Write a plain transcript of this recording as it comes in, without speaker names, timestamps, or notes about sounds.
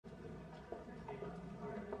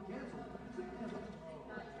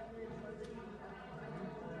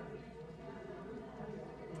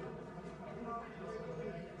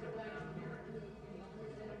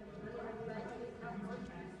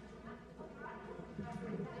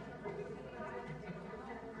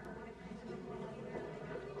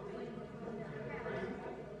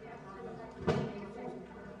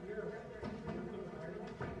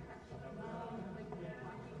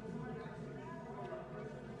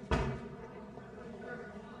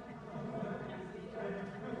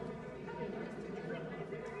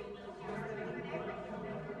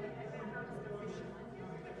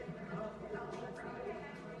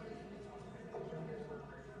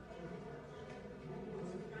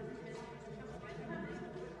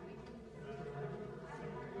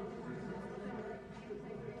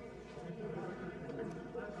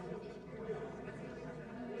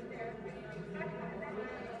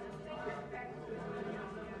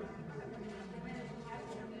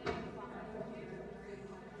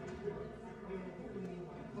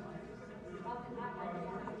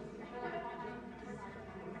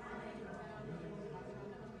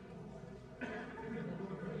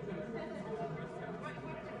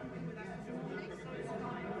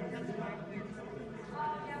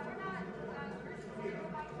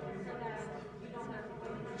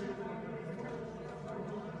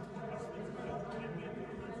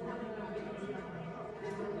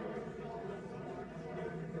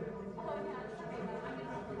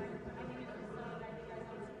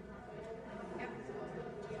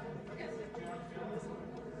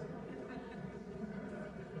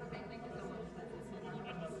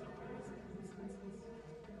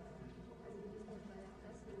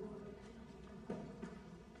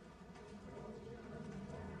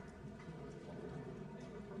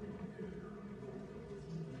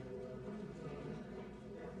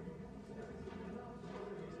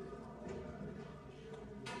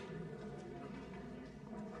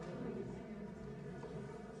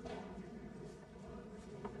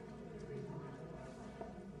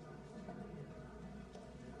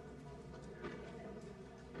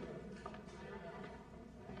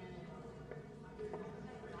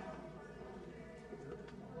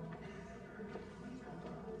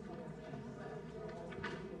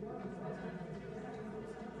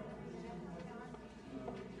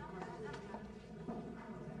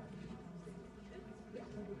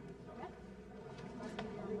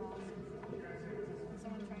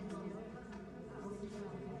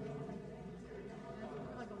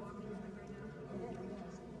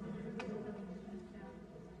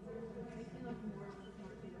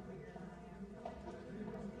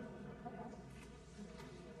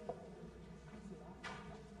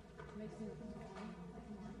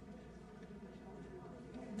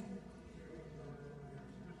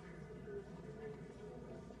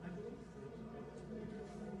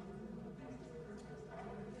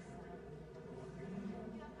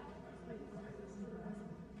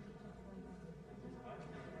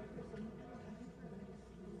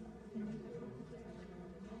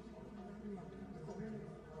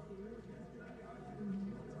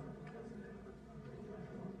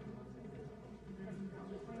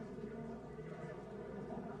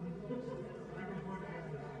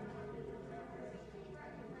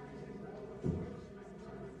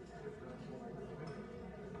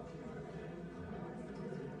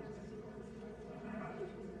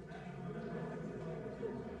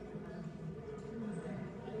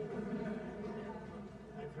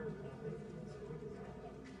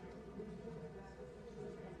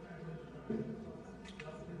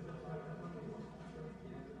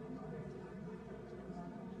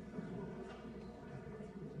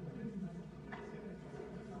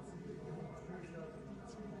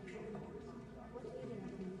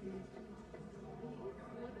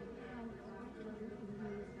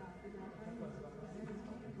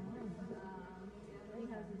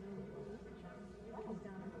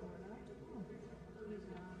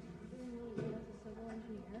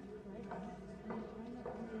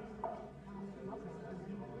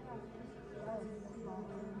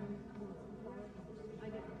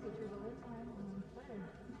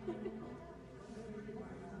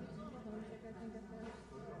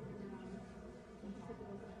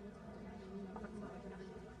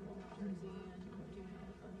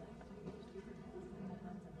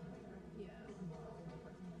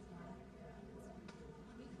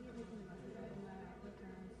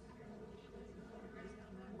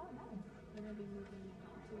be moving in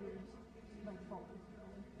 2 years, like fall.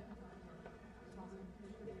 Yeah. Awesome.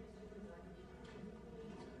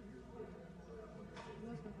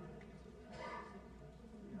 Most of them.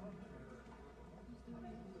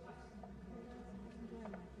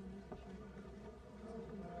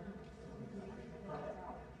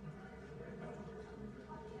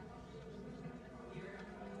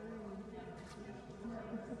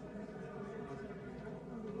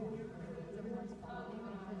 Everyone's following.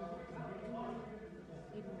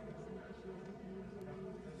 Even if it's an issue with the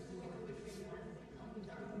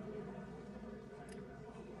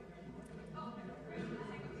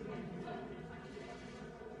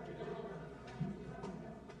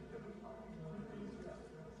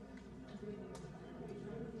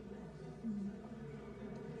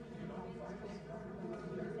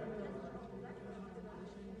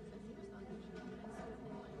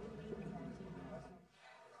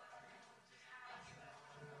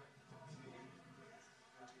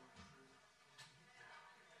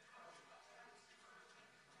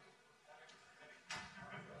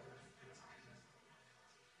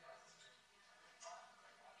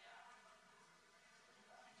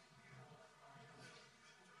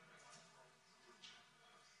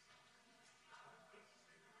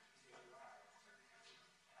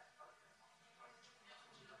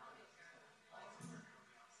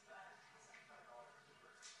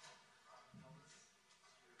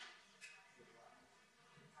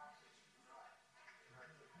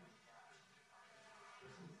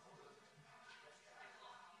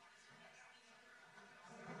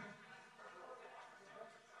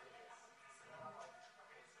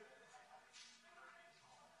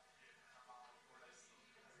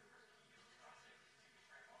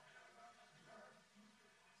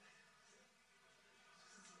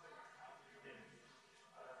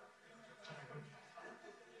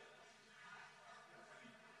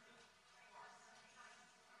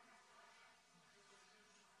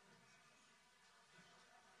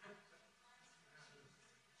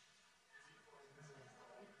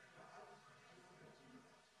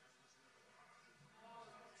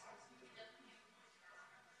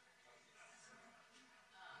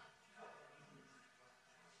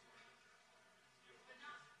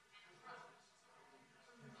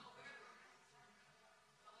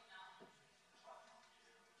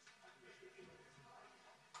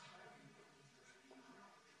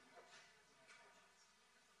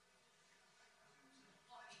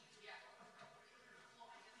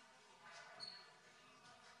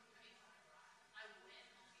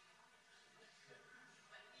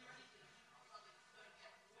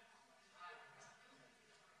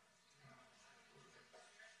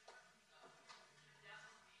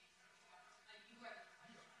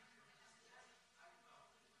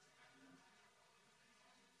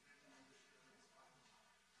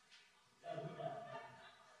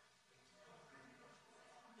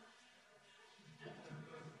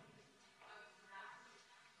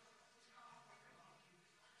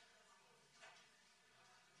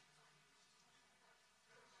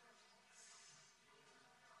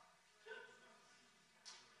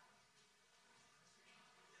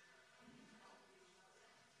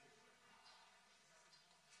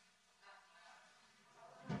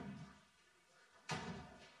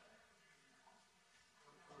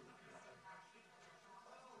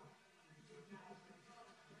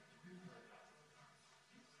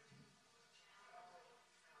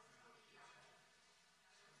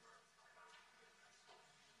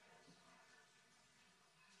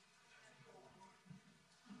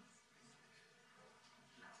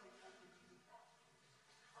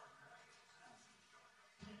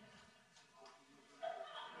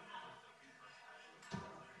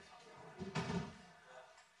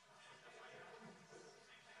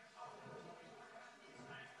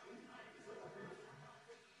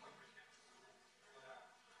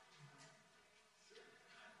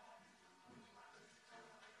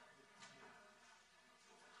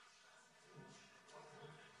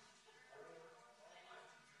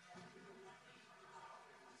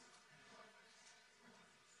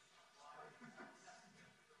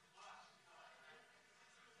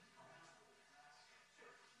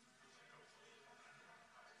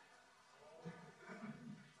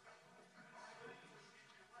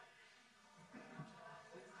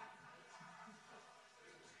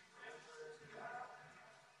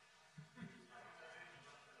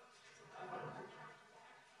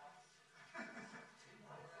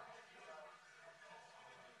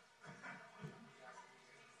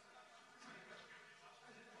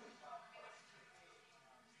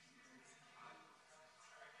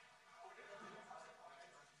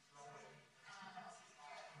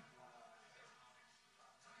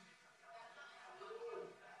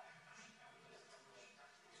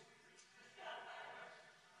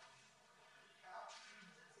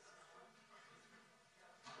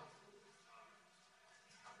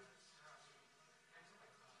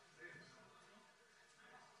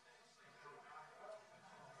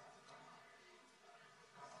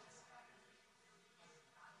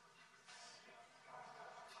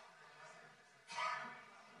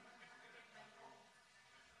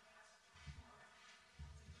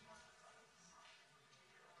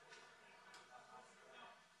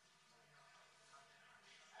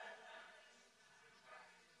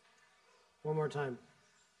One more time.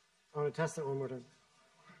 I want to test it one more time.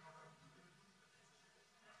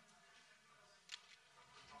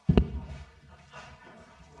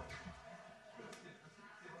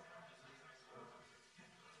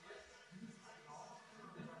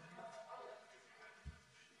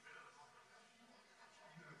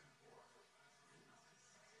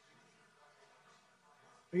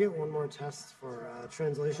 We get one more test for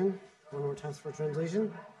translation. One more test for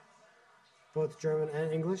translation, both German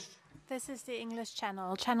and English. This is the English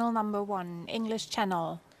channel, channel number 1, English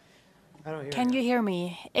channel. I don't hear Can you hear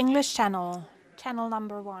me? English channel, channel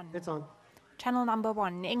number 1. It's on. Channel number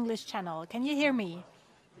 1, English channel. Can you hear me?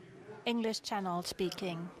 English channel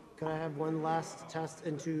speaking. Can I have one last test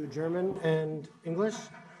into German and English?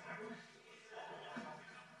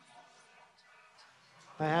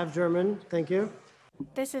 I have German, thank you.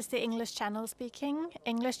 This is the English channel speaking.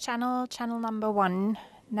 English channel, channel number 1.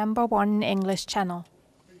 Number 1 English channel.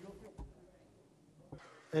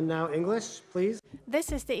 And now English, please.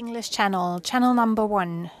 This is the English channel, channel number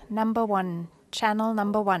 1. Number 1, channel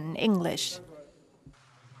number 1, English.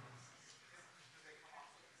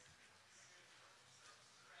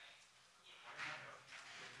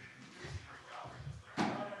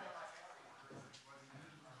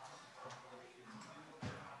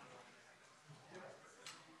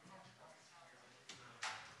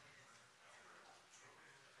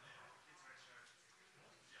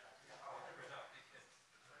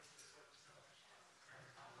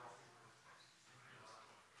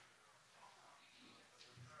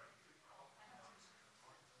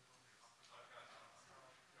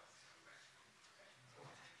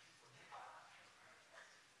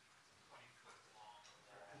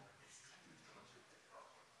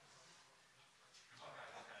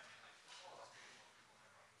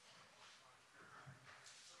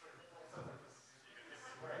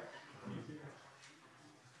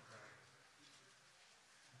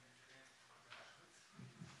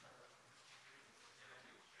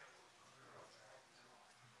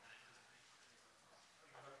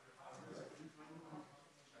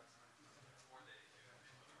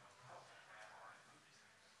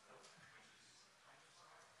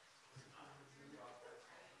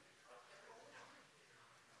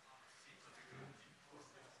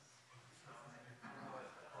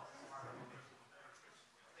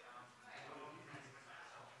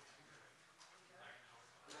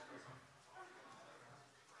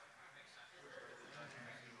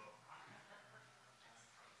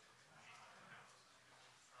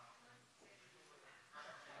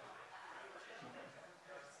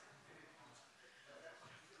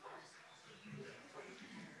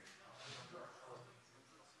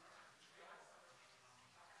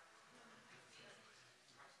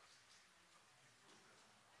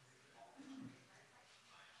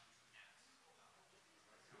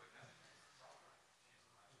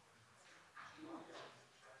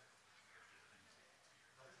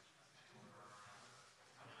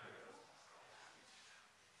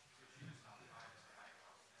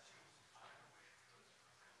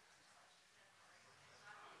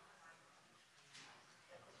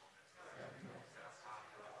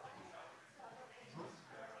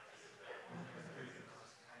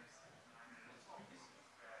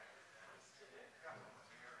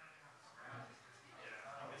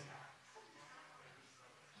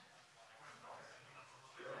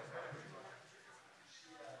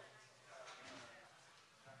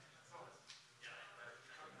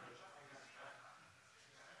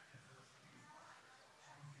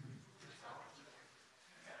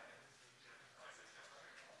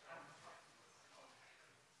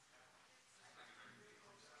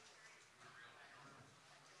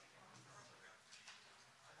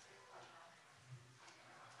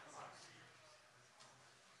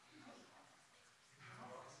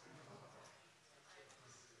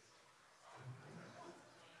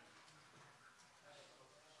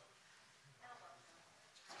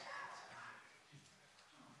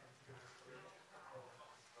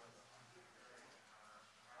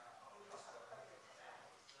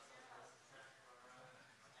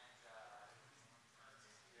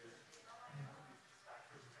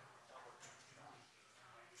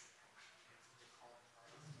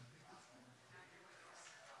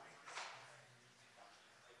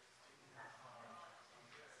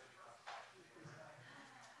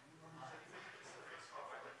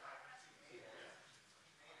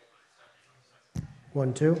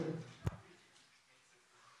 One, two.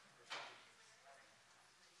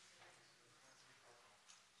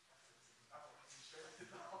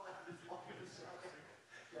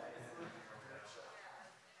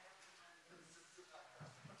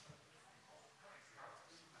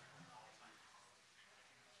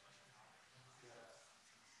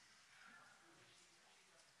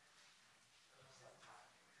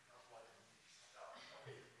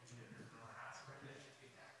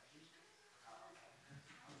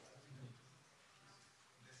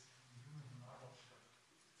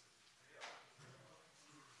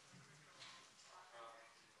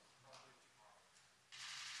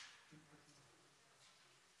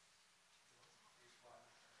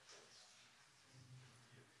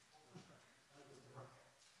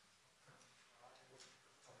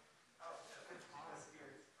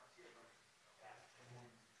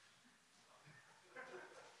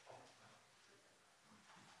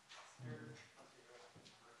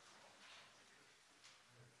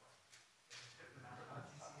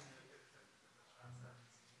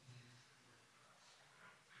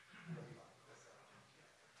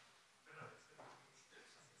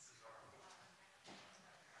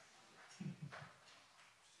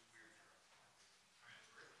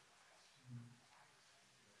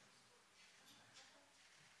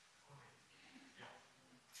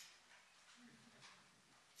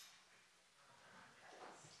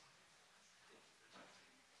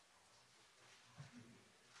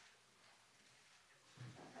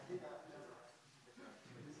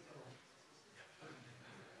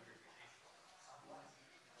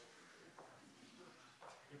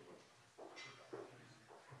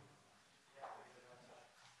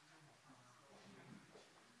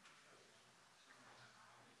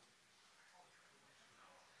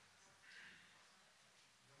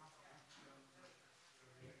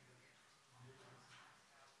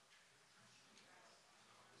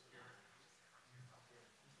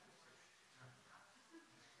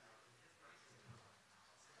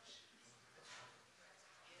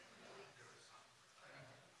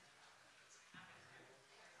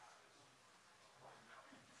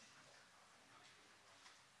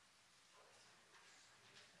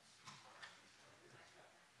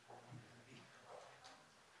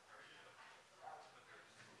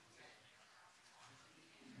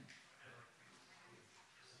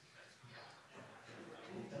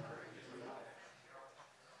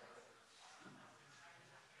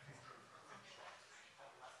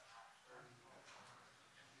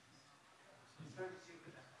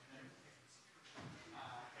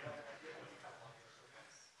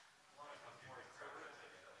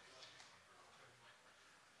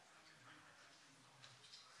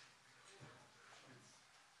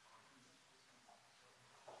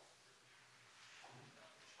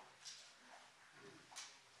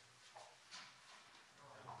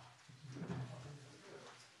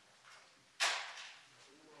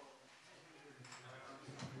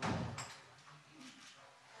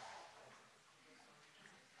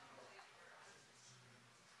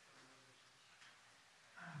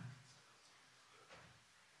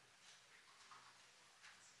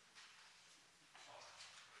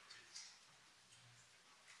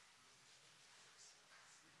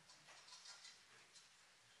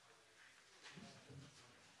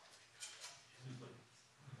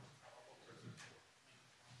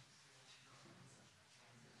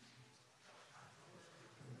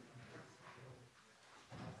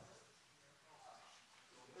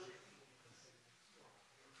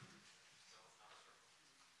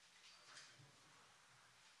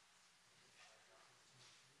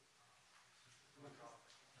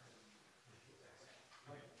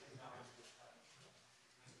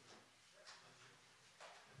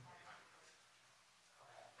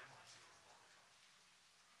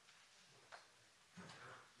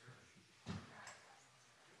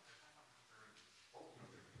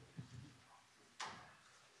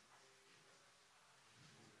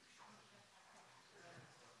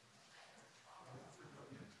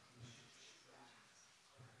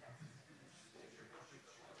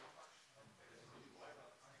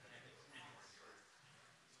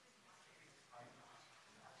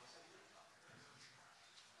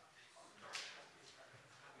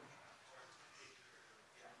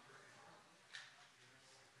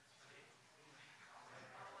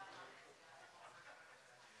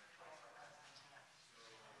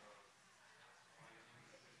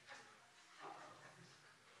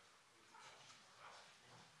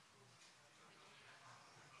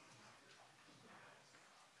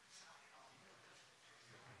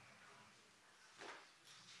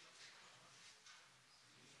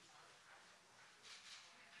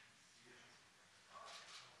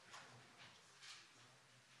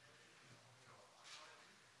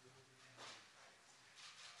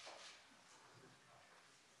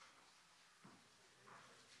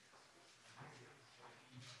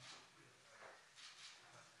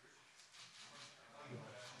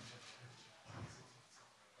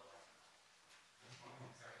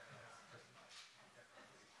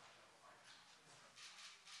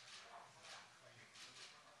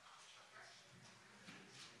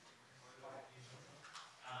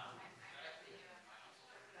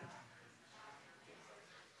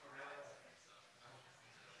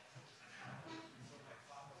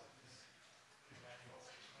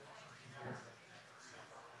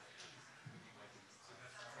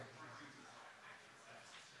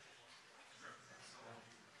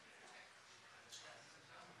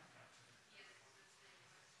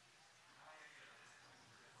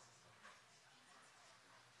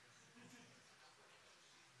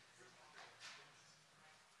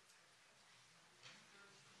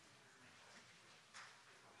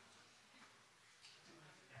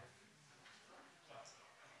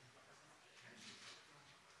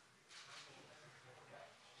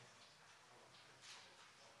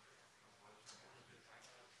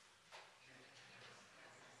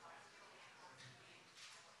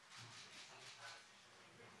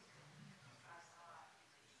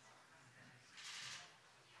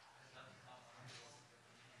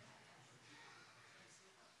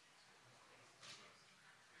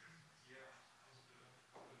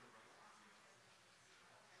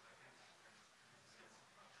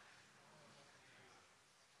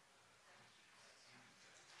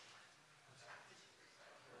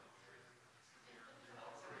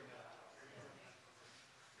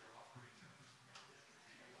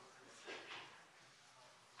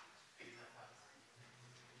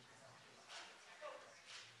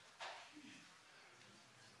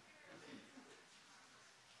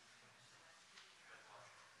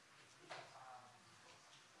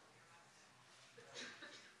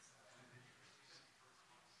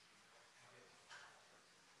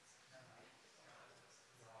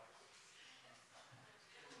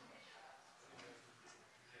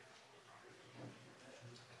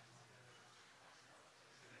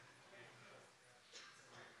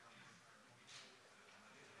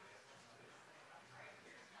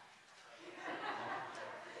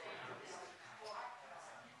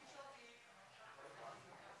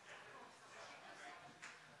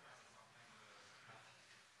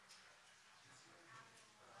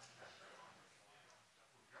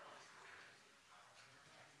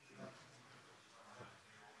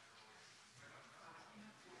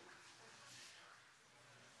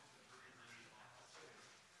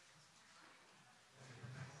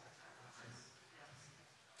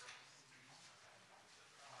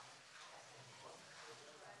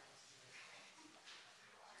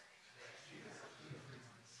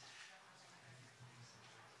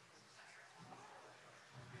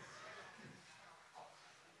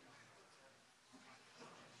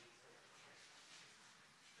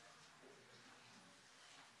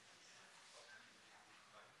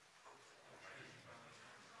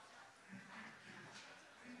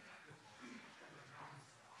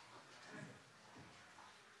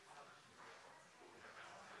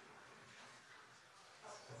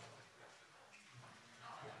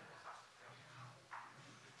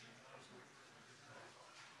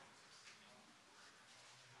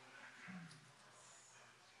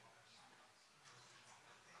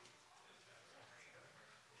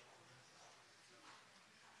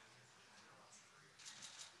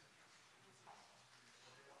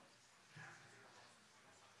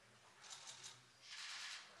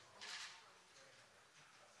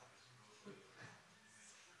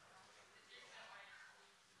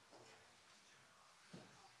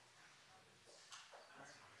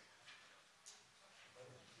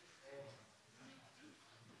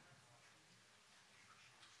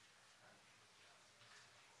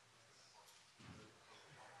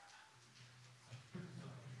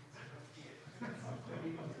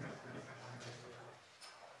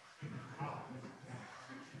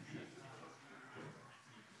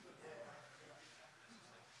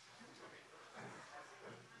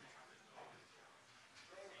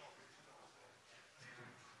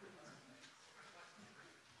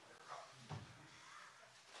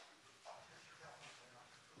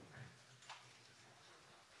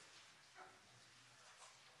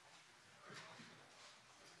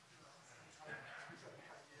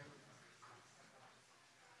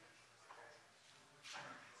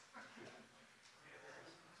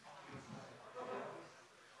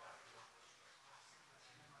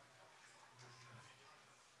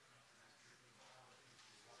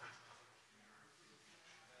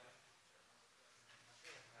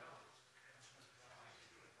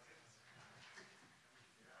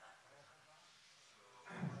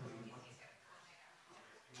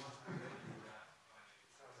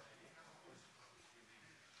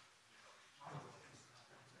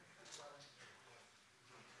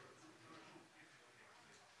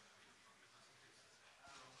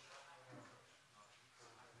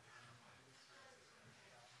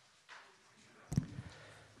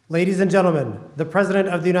 Ladies and gentlemen, the President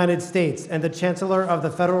of the United States and the Chancellor of the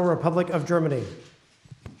Federal Republic of Germany.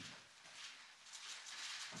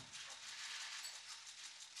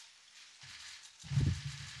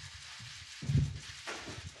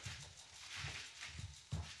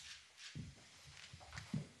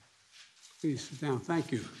 Please sit down.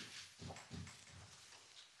 Thank you.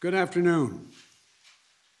 Good afternoon.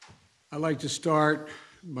 I'd like to start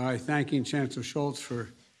by thanking Chancellor Scholz for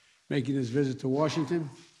making this visit to Washington.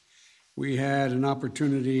 We had an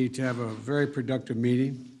opportunity to have a very productive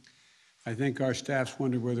meeting. I think our staffs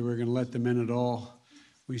wondered whether we were going to let them in at all.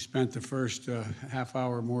 We spent the first half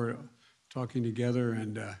hour more talking together,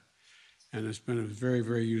 and it's been a very,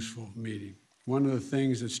 very useful meeting. One of the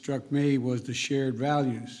things that struck me was the shared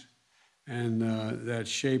values and that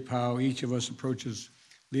shape how each of us approaches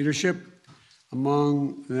leadership,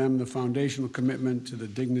 among them the foundational commitment to the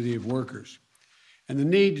dignity of workers and the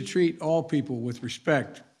need to treat all people with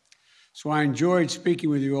respect. So I enjoyed speaking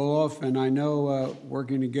with you, Olaf, and I know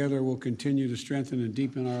working together will continue to strengthen and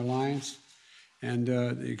deepen our alliance and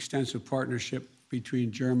the extensive partnership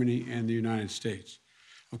between Germany and the United States.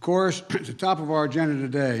 Of course, at the top of our agenda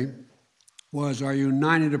today was our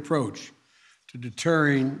united approach to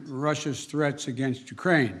deterring Russia's threats against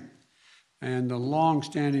Ukraine and the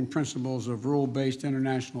long-standing principles of rule-based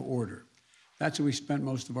international order. That's what we spent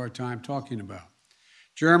most of our time talking about.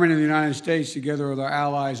 Germany and the United States, together with our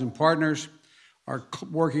allies and partners, are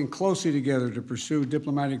working closely together to pursue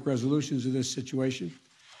diplomatic resolutions of this situation.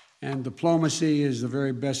 And diplomacy is the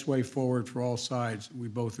very best way forward for all sides, we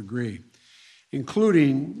both agree,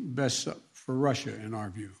 including best for Russia, in our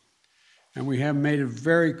view. And we have made it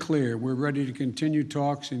very clear we're ready to continue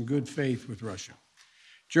talks in good faith with Russia.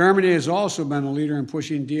 Germany has also been a leader in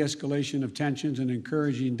pushing de-escalation of tensions and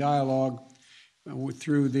encouraging dialogue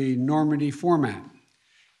through the Normandy format.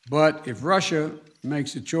 But if Russia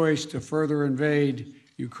makes a choice to further invade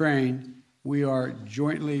Ukraine, we are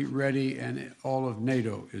jointly ready and all of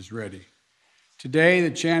NATO is ready. Today, the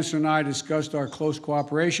Chancellor and I discussed our close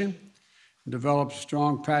cooperation and developed a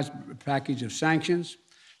strong package of sanctions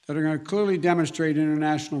that are going to clearly demonstrate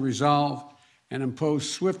international resolve and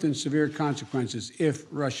impose swift and severe consequences if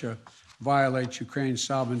Russia violates Ukraine's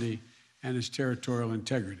sovereignty and its territorial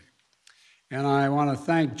integrity. And I want to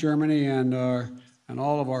thank Germany and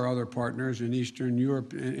all of our other partners in Eastern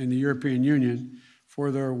Europe, in the European Union, for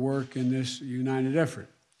their work in this united effort.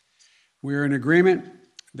 We are in agreement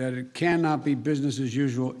that it cannot be business as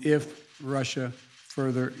usual if Russia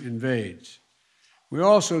further invades. We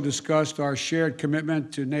also discussed our shared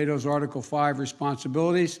commitment to NATO's Article 5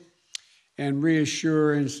 responsibilities and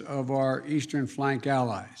reassurance of our eastern flank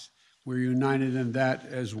allies. We're united in that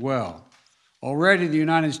as well. Already, the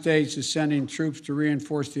United States is sending troops to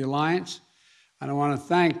reinforce the alliance, and I want to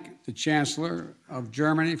thank the Chancellor of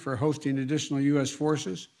Germany for hosting additional U.S.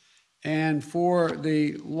 forces and for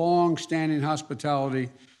the long-standing hospitality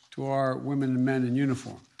to our women and men in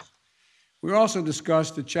uniform. We also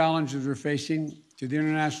discussed the challenges we're facing to the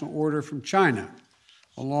international order from China,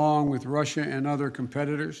 along with Russia and other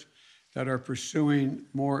competitors that are pursuing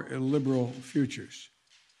more illiberal futures.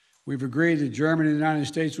 We've agreed that Germany and the United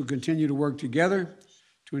States will continue to work together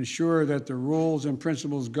to ensure that the rules and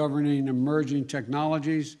principles governing emerging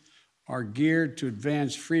technologies are geared to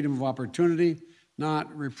advance freedom of opportunity,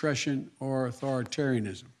 not repression or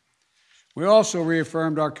authoritarianism. We also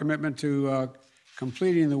reaffirmed our commitment to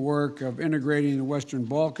completing the work of integrating the Western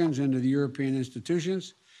Balkans into the European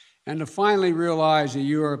institutions and to finally realize a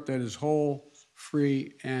Europe that is whole,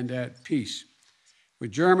 free, and at peace.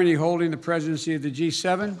 With Germany holding the presidency of the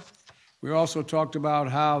G7, we also talked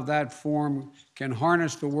about how that forum can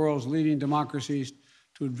harness the world's leading democracies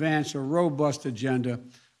to advance a robust agenda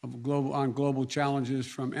of global challenges,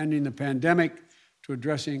 from ending the pandemic to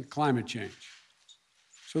addressing climate change.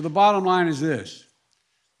 So the bottom line is this: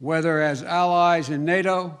 whether as allies in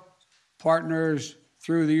NATO, partners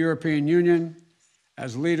through the European Union,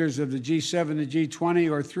 as leaders of the G7 and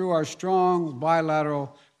G20, or through our strong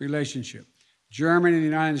bilateral relationship, Germany and the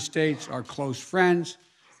United States are close friends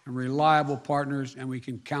and reliable partners, and we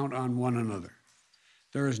can count on one another.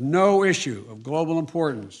 There is no issue of global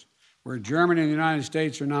importance where Germany and the United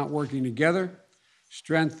States are not working together,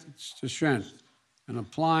 strength to strength, and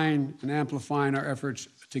applying and amplifying our efforts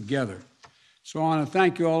together. So I want to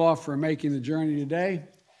thank you, Olaf, for making the journey today,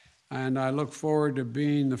 and I look forward to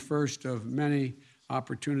being the first of many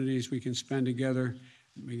opportunities we can spend together,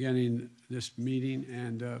 beginning this meeting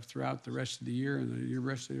and throughout the rest of the year and the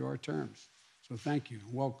rest of our terms. So thank you.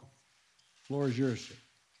 Welcome. The floor is yours, sir.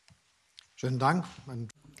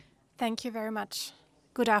 Thank you very much.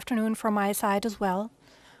 Good afternoon from my side as well.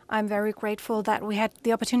 I'm very grateful that we had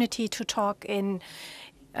the opportunity to talk in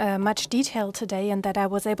much detail today, and that I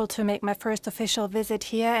was able to make my first official visit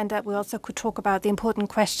here, and that we also could talk about the important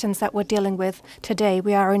questions that we're dealing with today.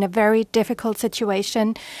 We are in a very difficult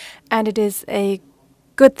situation, and it is a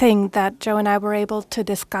good thing that Joe and I were able to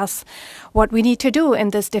discuss what we need to do in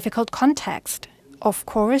this difficult context. Of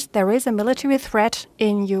course, there is a military threat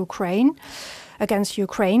in Ukraine, against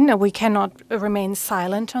Ukraine. We cannot remain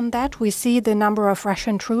silent on that. We see the number of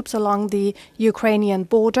Russian troops along the Ukrainian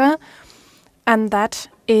border, and that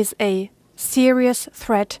is a serious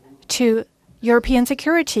threat to European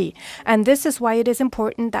security. And this is why it is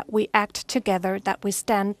important that we act together, that we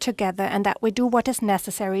stand together, and that we do what is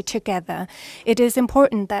necessary together. It is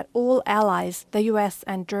important that all allies, the US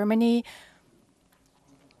and Germany,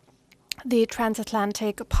 the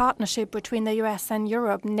transatlantic partnership between the US and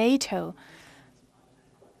Europe, NATO,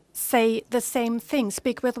 say the same thing,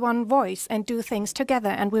 speak with one voice, and do things together.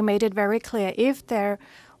 And we made it very clear, if there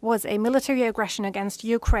was a military aggression against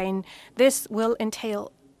Ukraine, this will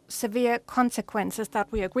entail severe consequences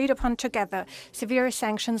that we agreed upon together, severe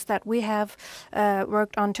sanctions that we have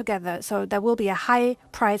worked on together. So there will be a high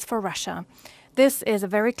price for Russia. This is a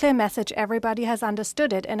very clear message. Everybody has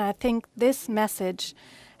understood it. And I think this message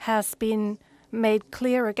has been made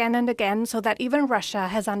clear again and again, so that even Russia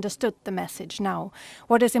has understood the message now.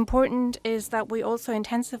 What is important is that we also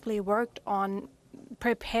intensively worked on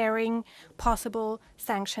preparing possible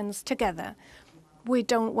sanctions together. We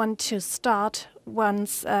don't want to start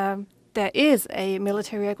once there is a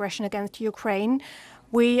military aggression against Ukraine.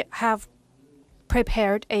 We have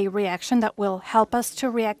prepared a reaction that will help us to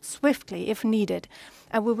react swiftly if needed.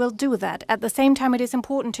 And we will do that. At the same time, it is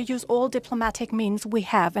important to use all diplomatic means we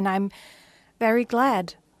have. And I'm very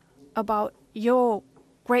glad about your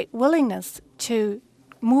great willingness to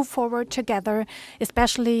move forward together,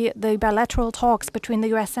 especially the bilateral talks between the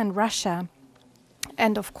US and Russia.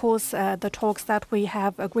 And of course, the talks that we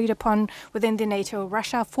have agreed upon within the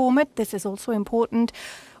NATO-Russia format. This is also important,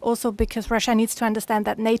 also because Russia needs to understand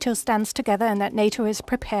that NATO stands together and that NATO is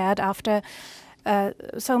prepared. After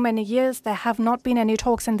so many years, there have not been any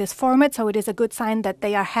talks in this format, so it is a good sign that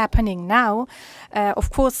they are happening now. Of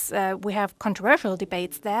course, we have controversial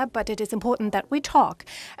debates there, but it is important that we talk.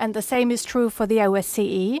 And the same is true for the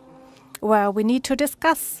OSCE, where we need to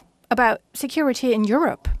discuss about security in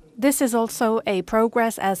Europe. This is also a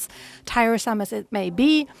progress, as tiresome as it may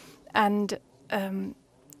be, and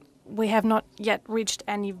we have not yet reached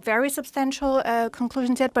any very substantial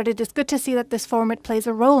conclusions yet, but it is good to see that this format plays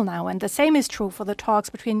a role now. And the same is true for the talks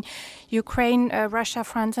between Ukraine, Russia,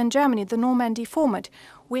 France, and Germany, the Normandy format.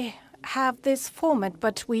 We have this format,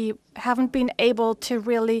 but we haven't been able to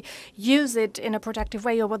really use it in a productive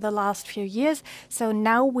way over the last few years. So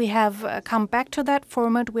now we have come back to that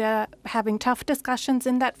format. We are having tough discussions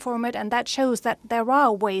in that format, and that shows that there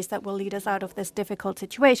are ways that will lead us out of this difficult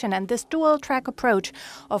situation. And this dual-track approach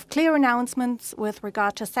of clear announcements with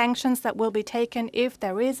regard to sanctions that will be taken if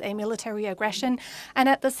there is a military aggression, and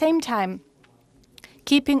at the same time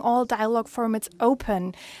keeping all dialogue formats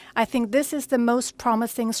open. I think this is the most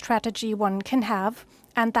promising strategy one can have,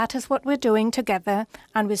 and that is what we're doing together,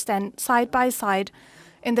 and we stand side by side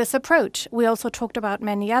in this approach. We also talked about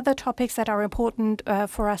many other topics that are important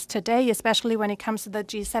for us today, especially when it comes to the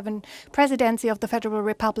G7 presidency of the Federal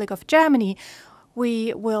Republic of Germany.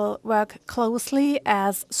 We will work closely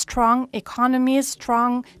as strong economies,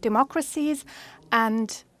 strong democracies,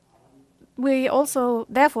 and we also,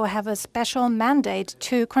 therefore, have a special mandate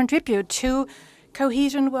to contribute to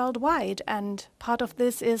cohesion worldwide. And part of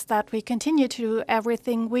this is that we continue to do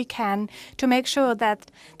everything we can to make sure that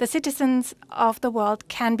the citizens of the world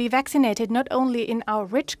can be vaccinated, not only in our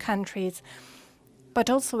rich countries, but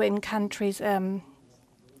also in countries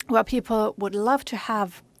where people would love to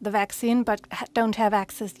have the vaccine but don't have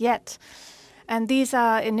access yet. And these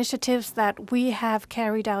are initiatives that we have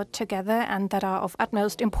carried out together and that are of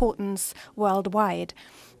utmost importance worldwide.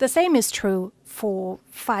 The same is true for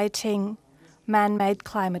fighting man-made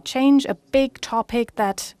climate change, a big topic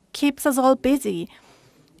that keeps us all busy,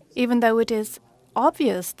 even though it is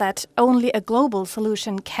obvious that only a global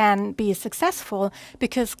solution can be successful,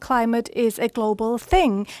 because climate is a global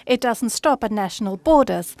thing. It doesn't stop at national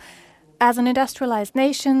borders. As an industrialized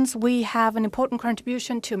nations, we have an important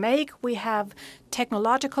contribution to make. We have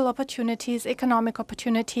technological opportunities, economic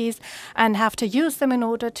opportunities, and have to use them in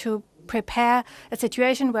order to prepare a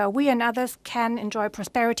situation where we and others can enjoy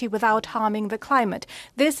prosperity without harming the climate.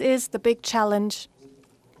 This is the big challenge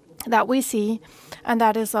that we see, and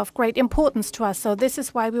that is of great importance to us. So this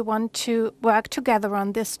is why we want to work together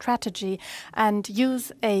on this strategy and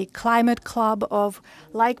use a climate club of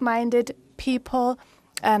like-minded people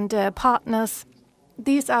and partners.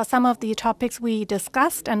 These are some of the topics we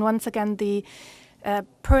discussed, and once again, the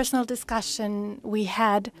personal discussion we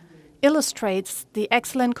had illustrates the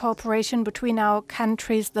excellent cooperation between our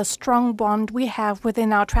countries, the strong bond we have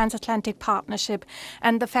within our transatlantic partnership,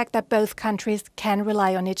 and the fact that both countries can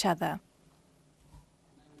rely on each other.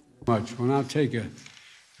 Much. We'll now take a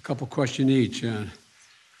couple questions each.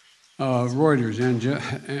 Reuters,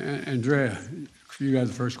 Andrea, you got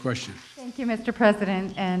the first question. Thank you, Mr.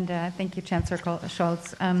 President, and thank you, Chancellor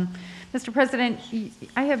Scholz. Mr. President,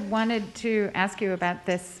 I have wanted to ask you about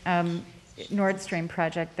this Nord Stream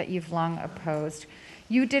project that you've long opposed.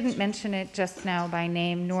 You didn't mention it just now by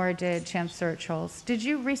name, nor did Chancellor Scholz. Did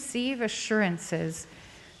you receive assurances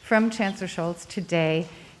from Chancellor Scholz today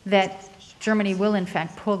that Germany will in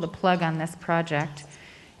fact pull the plug on this project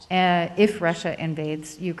if Russia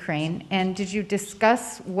invades Ukraine? And did you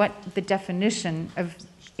discuss what the definition of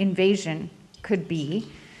invasion could be?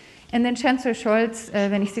 And then Chancellor Scholz,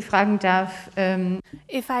 wenn ich Sie fragen darf.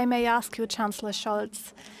 If I may ask you, Chancellor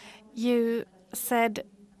Scholz, you said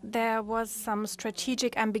there was some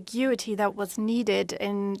strategic ambiguity that was needed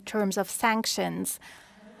in terms of sanctions.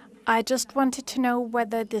 I just wanted to know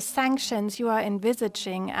whether the sanctions you are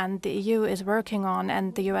envisaging and the EU is working on,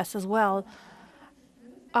 and the US as well,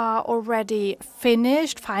 are already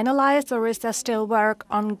finished, finalized, or is there still work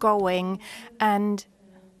ongoing? And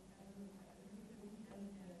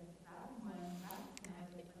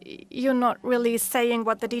you're not really saying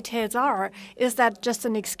what the details are. Is that just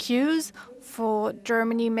an excuse for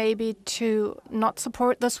Germany maybe to not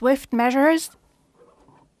support the SWIFT measures?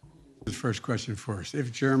 The first question first.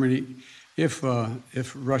 If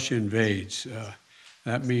Russia invades,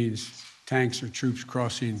 that means tanks or troops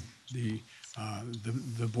crossing the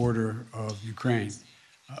border of Ukraine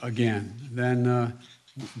again. Then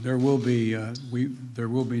there will be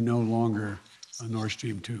no longer a Nord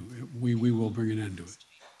Stream 2. We will bring an end to it.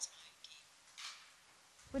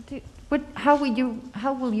 How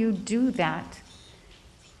will you do that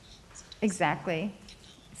exactly,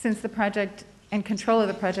 since the project and control of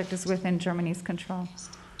the project is within Germany's control?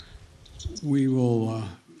 We will,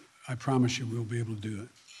 I promise you, we'll be able to do it.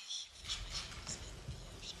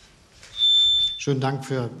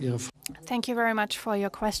 Thank you very much for your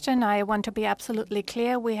question. I want to be absolutely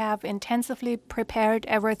clear. We have intensively prepared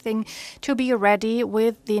everything to be ready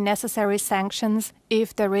with the necessary sanctions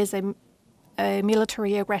if there is a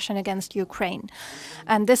military aggression against Ukraine.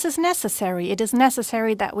 And this is necessary. It is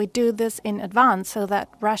necessary that we do this in advance so that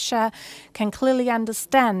Russia can clearly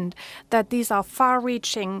understand that these are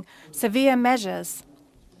far-reaching, severe measures.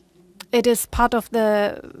 It is part of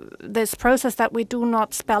this process that we do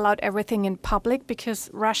not spell out everything in public,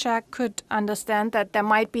 because Russia could understand that there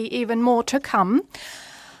might be even more to come.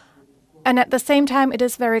 And at the same time, it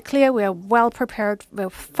is very clear we are well prepared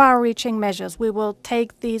with far-reaching measures. We will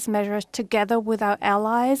take these measures together with our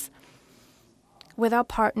allies, with our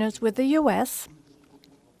partners, with the US,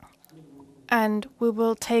 and we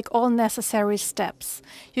will take all necessary steps.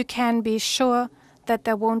 You can be sure that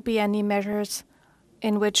there won't be any measures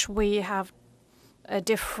in which we have a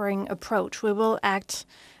differing approach. We will act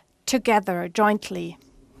together, jointly.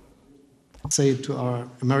 Say to our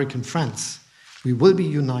American friends, we will be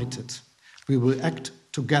united. We will act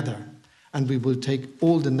together, and we will take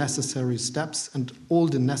all the necessary steps, and all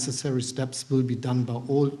the necessary steps will be done by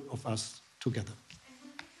all of us together.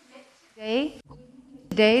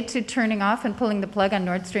 Today to turning off and pulling the plug on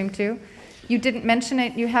Nord Stream 2? You didn't mention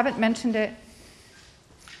it. You haven't mentioned it.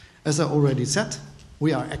 As I already said,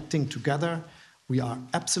 we are acting together. We are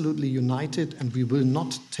absolutely united, and we will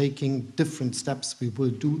not taking different steps. We will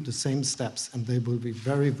do the same steps, and they will be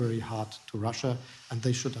very, very hard to Russia, and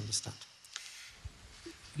they should understand.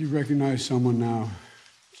 You recognize someone now,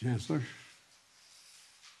 Chancellor?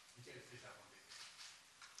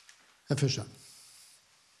 Herr Fischer.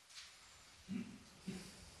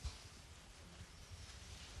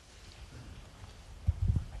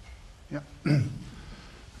 Ja.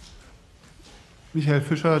 Michael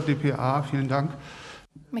Fischer, dpa, vielen Dank.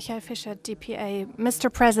 Michael Fischer, DPA.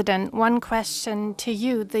 Mr. President, one question to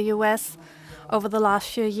you. The US, over the last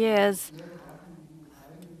few years,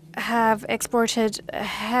 have exported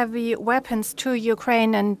heavy weapons to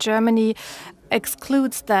Ukraine, and Germany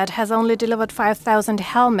excludes that, has only delivered 5,000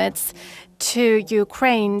 helmets to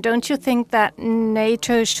Ukraine. Don't you think that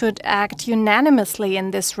NATO should act unanimously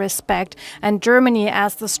in this respect, and Germany,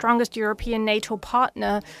 as the strongest European NATO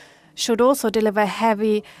partner, should also deliver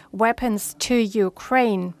heavy weapons to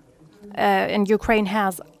Ukraine? And Ukraine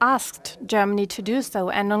has asked Germany to do so.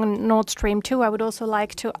 And on Nord Stream 2, I would also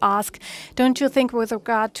like to ask, don't you think with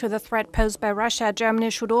regard to the threat posed by Russia, Germany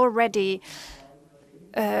should already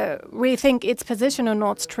rethink its position on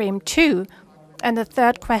Nord Stream 2? And the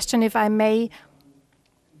third question, if I may,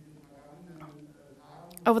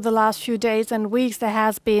 over the last few days and weeks, there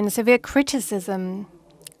has been severe criticism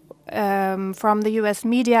from the US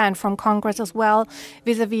media and from Congress as well,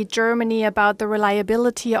 vis-à-vis Germany, about the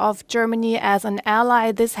reliability of Germany as an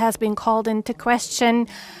ally. This has been called into question.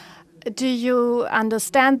 Do you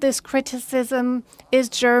understand this criticism? Is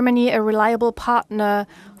Germany a reliable partner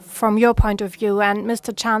from your point of view? And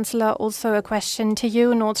Mr. Chancellor, also a question to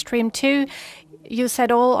you, Nord Stream 2. You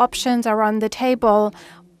said all options are on the table.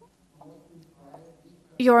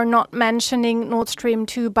 You're not mentioning Nord Stream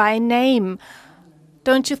 2 by name.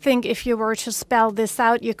 Don't you think if you were to spell this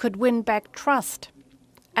out, you could win back trust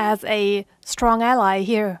as a strong ally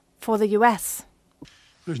here for the US?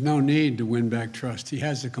 There's no need to win back trust. He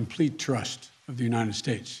has the complete trust of the United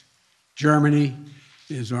States. Germany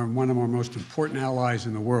is one of our most important allies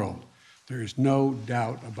in the world. There is no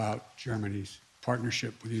doubt about Germany's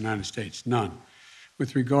partnership with the United States, none.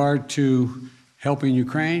 With regard to helping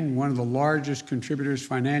Ukraine, one of the largest contributors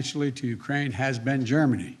financially to Ukraine has been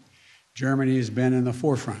Germany. Germany has been in the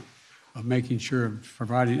forefront of making sure of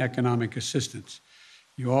providing economic assistance.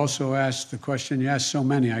 You also asked the question, you asked so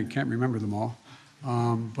many, I can't remember them all,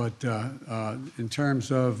 but in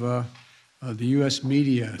terms of the U.S.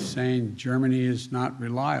 media saying Germany is not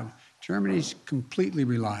reliable, Germany's completely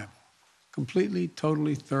reliable, completely,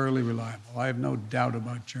 totally, thoroughly reliable. I have no doubt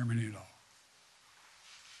about Germany at all.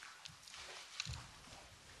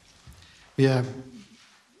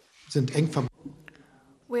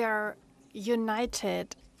 We are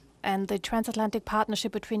united, and the transatlantic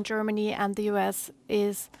partnership between Germany and the US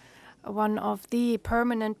is one of the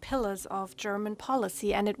permanent pillars of German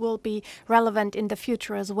policy, and it will be relevant in the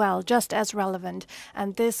future as well, just as relevant.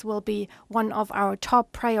 And this will be one of our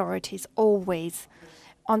top priorities always.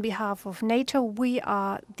 On behalf of NATO, we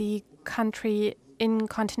are the country in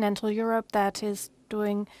continental Europe that is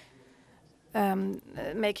doing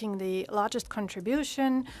making the largest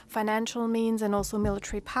contribution, financial means, and also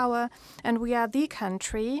military power. And we are the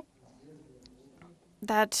country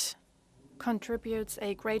that contributes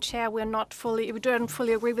a great share. We don't fully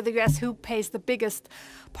agree with the US, who pays the biggest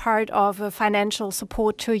part of financial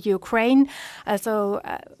support to Ukraine.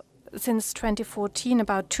 Since 2014,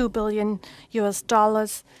 about $2 billion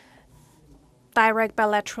direct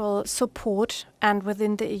bilateral support, and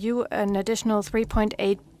within the EU, an additional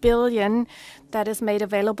 3.8 billion that is made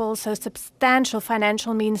available. So substantial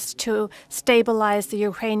financial means to stabilize the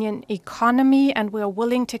Ukrainian economy, and we are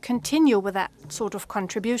willing to continue with that sort of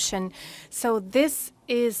contribution. So this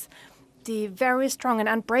is the very strong and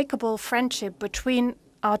unbreakable friendship between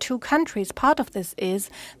our two countries. Part of this is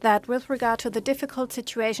that with regard to the difficult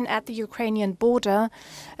situation at the Ukrainian border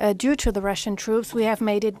due to the Russian troops, we have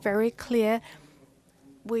made it very clear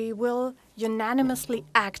we will unanimously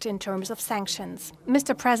act in terms of sanctions.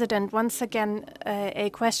 Mr. President, once again,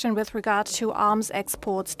 a question with regard to arms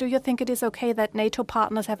exports. Do you think it is okay that NATO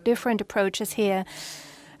partners have different approaches here?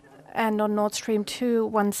 And on Nord Stream 2,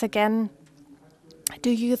 once again,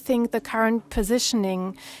 do you think the current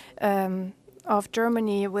positioning of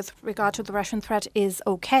Germany with regard to the Russian threat is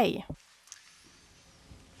okay?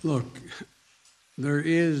 Look, there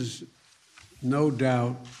is no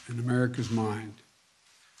doubt in America's mind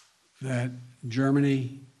that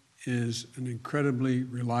Germany is an incredibly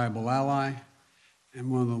reliable ally and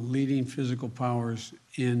one of the leading physical powers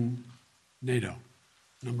in NATO,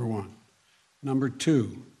 number one. Number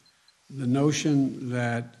two, the notion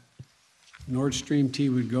that Nord Stream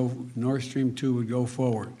 2 would go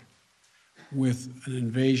forward with an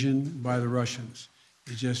invasion by the Russians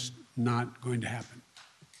is just not going to happen.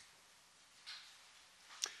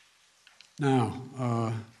 Now,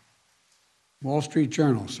 Wall Street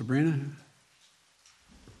Journal, Sabrina?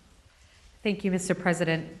 Thank you, Mr.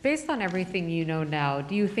 President. Based on everything you know now,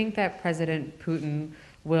 do you think that President Putin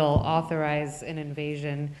will authorize an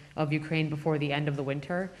invasion of Ukraine before the end of the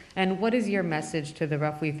winter? And what is your message to the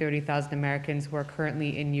roughly 30,000 Americans who are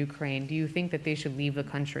currently in Ukraine? Do you think that they should leave the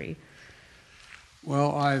country?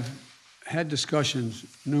 Well, I've had discussions,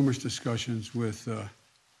 numerous discussions with the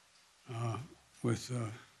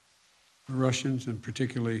Russians, and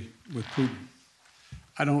particularly with Putin.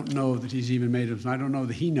 I don't know that he's even made it. I don't know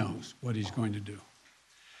that he knows what he's going to do.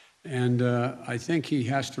 And I think he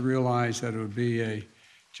has to realize that it would be a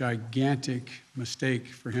gigantic mistake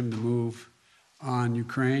for him to move on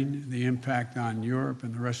Ukraine. The impact on Europe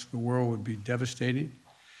and the rest of the world would be devastating,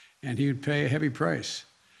 and he would pay a heavy price.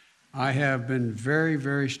 I have been very,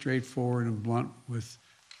 very straightforward and blunt with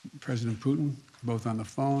President Putin, both on the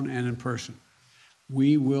phone and in person.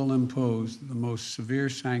 we will impose the most severe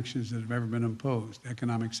sanctions that have ever been imposed,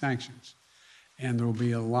 economic sanctions. And there will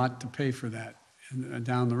be a lot to pay for that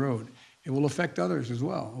down the road. It will affect others as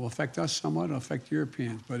well. It will affect us somewhat, it will affect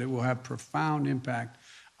Europeans, but it will have profound impact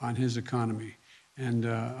on his economy. And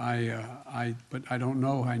but I don't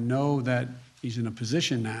know. I know that he's in a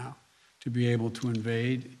position now to be able to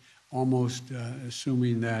invade, almost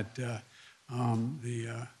assuming that the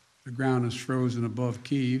ground is frozen above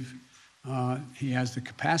Kyiv. He has the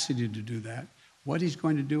capacity to do that. What he's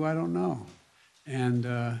going to do, I don't know. And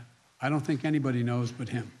I don't think anybody knows but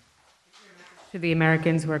him. To the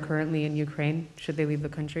Americans who are currently in Ukraine, should they leave the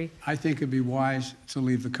country? I think it'd be wise to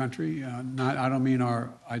leave the country. I'm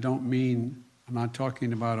not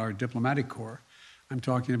talking about our diplomatic corps. I'm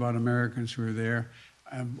talking about Americans who are there.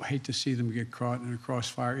 I hate to see them get caught in a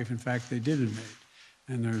crossfire if, in fact, they did invade.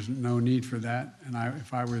 And there's no need for that. And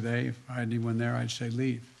if I had anyone there, I'd say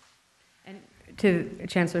leave. And to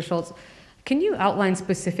Chancellor Scholz, can you outline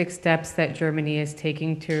specific steps that Germany is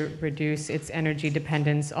taking to reduce its energy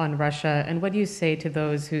dependence on Russia? And what do you say to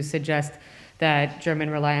those who suggest that German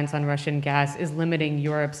reliance on Russian gas is limiting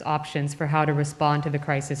Europe's options for how to respond to the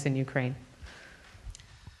crisis in Ukraine?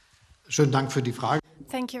 Schönen Dank für die Frage.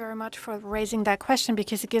 Thank you very much for raising that question,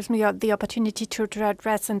 because it gives me the opportunity to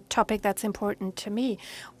address a topic that's important to me.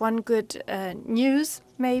 One good news,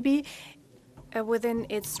 maybe, within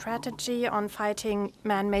its strategy on fighting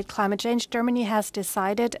man-made climate change, Germany has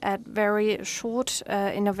decided in a very short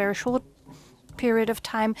period of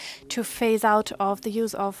time to phase out of the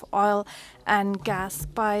use of oil and gas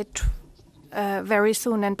by very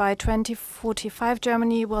soon. And by 2045,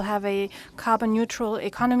 Germany will have a carbon-neutral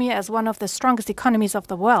economy as one of the strongest economies of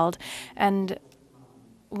the world. And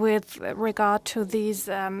with regard to these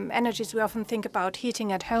energies, we often think about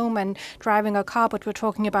heating at home and driving a car, but we're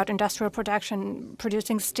talking about industrial production,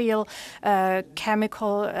 producing steel,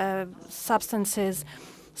 chemical substances,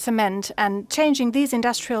 cement. And changing these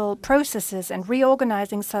industrial processes and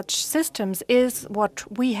reorganizing such systems is what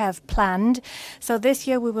we have planned. So this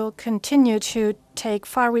year we will continue to take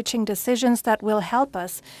far-reaching decisions that will help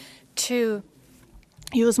us to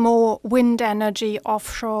use more wind energy,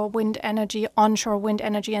 offshore wind energy, onshore wind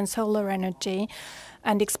energy, and solar energy,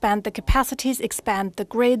 and expand the capacities, expand the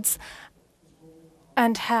grids,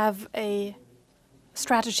 and have a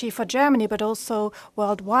strategy for Germany, but also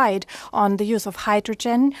worldwide, on the use of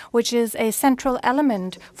hydrogen, which is a central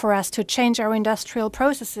element for us to change our industrial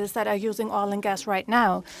processes that are using oil and gas right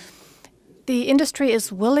now. The industry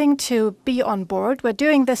is willing to be on board. We're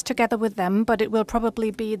doing this together with them, but it will probably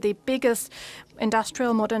be the biggest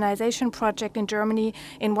industrial modernization project in Germany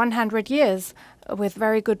in 100 years, with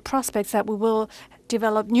very good prospects that we will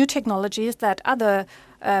develop new technologies that other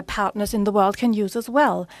partners in the world can use as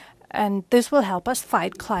well. And this will help us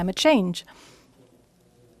fight climate change.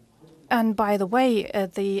 And by the way,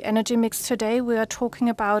 the energy mix today, we are talking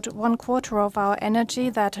about 1/4 of our energy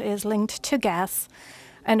that is linked to gas.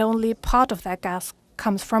 And only part of that gas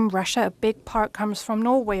comes from Russia. A big part comes from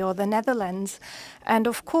Norway or the Netherlands. And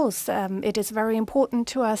of course, it is very important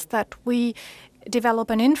to us that we develop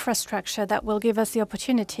an infrastructure that will give us the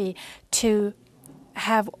opportunity to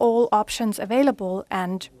have all options available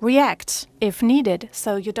and react if needed.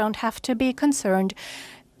 So you don't have to be concerned.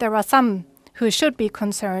 There are some who should be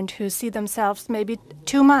concerned, who see themselves maybe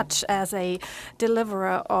too much as a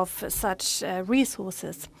deliverer of such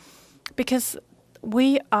resources. Because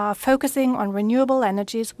we are focusing on renewable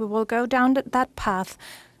energies. We will go down that path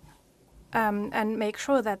and make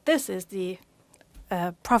sure that this is the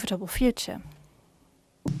profitable future.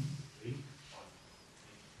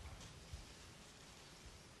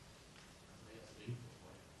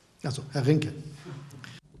 Also, Herr Rinke.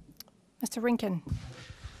 Mr. Rinken.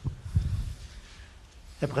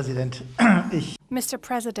 Herr Präsident, Mr.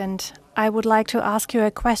 President, I would like to ask you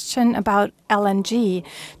a question about LNG.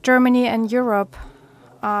 Germany and Europe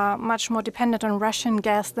are much more dependent on Russian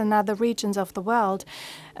gas than other regions of the world.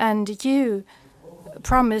 And you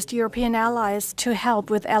promised European allies to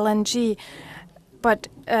help with LNG, but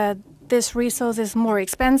this resource is more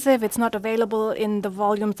expensive. It's not available in the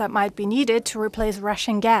volumes that might be needed to replace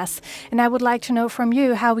Russian gas. And I would like to know from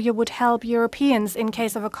you how you would help Europeans in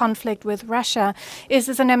case of a conflict with Russia. Is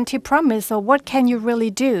this an empty promise, or what can you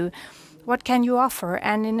really do? What can you offer?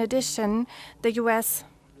 And in addition, the US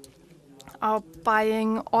are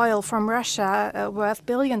buying oil from Russia worth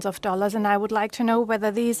billions of dollars, and I would like to know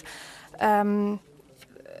whether these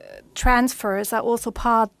transfers are also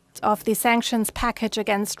part of the sanctions package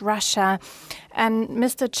against Russia. And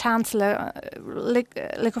Mr. Chancellor,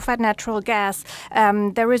 liquefied natural gas,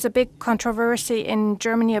 there is a big controversy in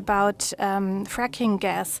Germany about fracking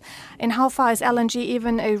gas. In how far is LNG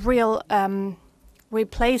even a real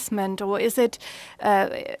replacement, or is it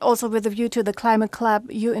also with a view to the climate club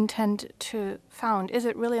you intend to found? Is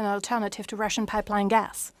it really an alternative to Russian pipeline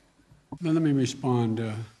gas? Now, let me respond.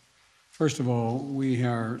 First of all, we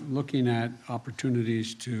are looking at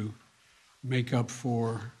opportunities to make up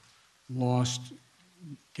for lost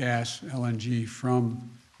gas, LNG,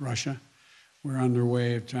 from Russia. We're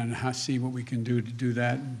underway of trying to see what we can do to do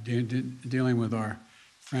that, dealing with our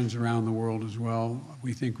friends around the world as well.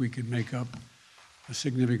 We think we could make up a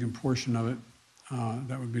significant portion of it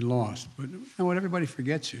that would be lost. But you know, what everybody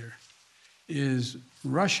forgets here is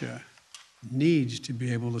Russia needs to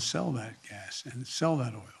be able to sell that gas and sell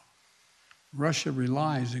that oil. Russia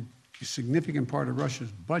relies, a significant part of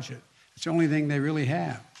Russia's budget, it's the only thing they really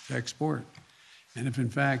have to export. And if in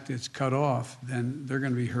fact it's cut off, then they're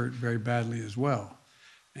going to be hurt very badly as well.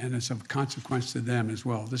 And it's of consequence to them as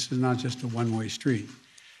well. This is not just a one-way street.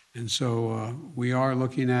 And so we are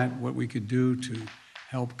looking at what we could do to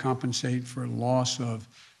help compensate for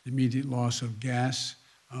immediate loss of gas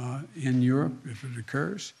in Europe if it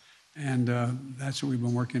occurs. And that's what we've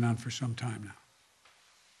been working on for some time now.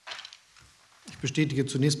 Ich bestätige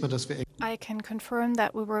zunächst mal, dass wir I can confirm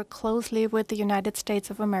that we work closely with the United States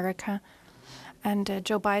of America. And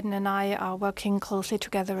Joe Biden and I are working closely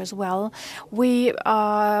together as well. We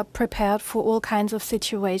are prepared for all kinds of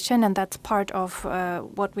situations, and that's part of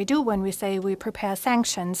what we do when we say we prepare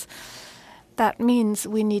sanctions. That means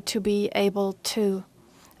we need to be able to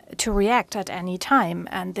react at any time,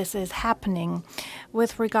 and this is happening.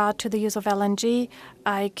 With regard to the use of LNG,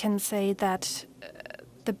 I can say that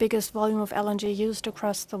the biggest volume of LNG used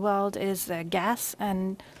across the world is gas,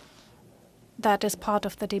 and that is part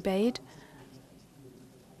of the debate.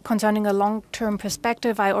 Concerning a long-term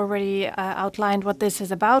perspective, I already outlined what this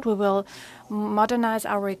is about. We will modernize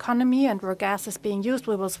our economy, and where gas is being used,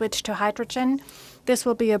 we will switch to hydrogen. This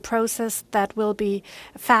will be a process that will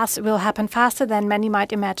happen faster than many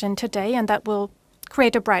might imagine today, and that will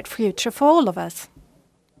create a bright future for all of us.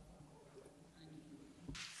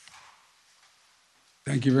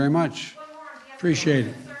 Thank you very much. Appreciate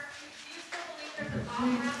it.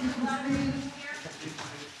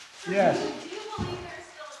 Yes.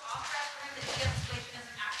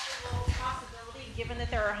 Given that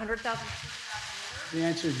there are 100,000 The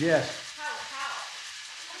answer is yes.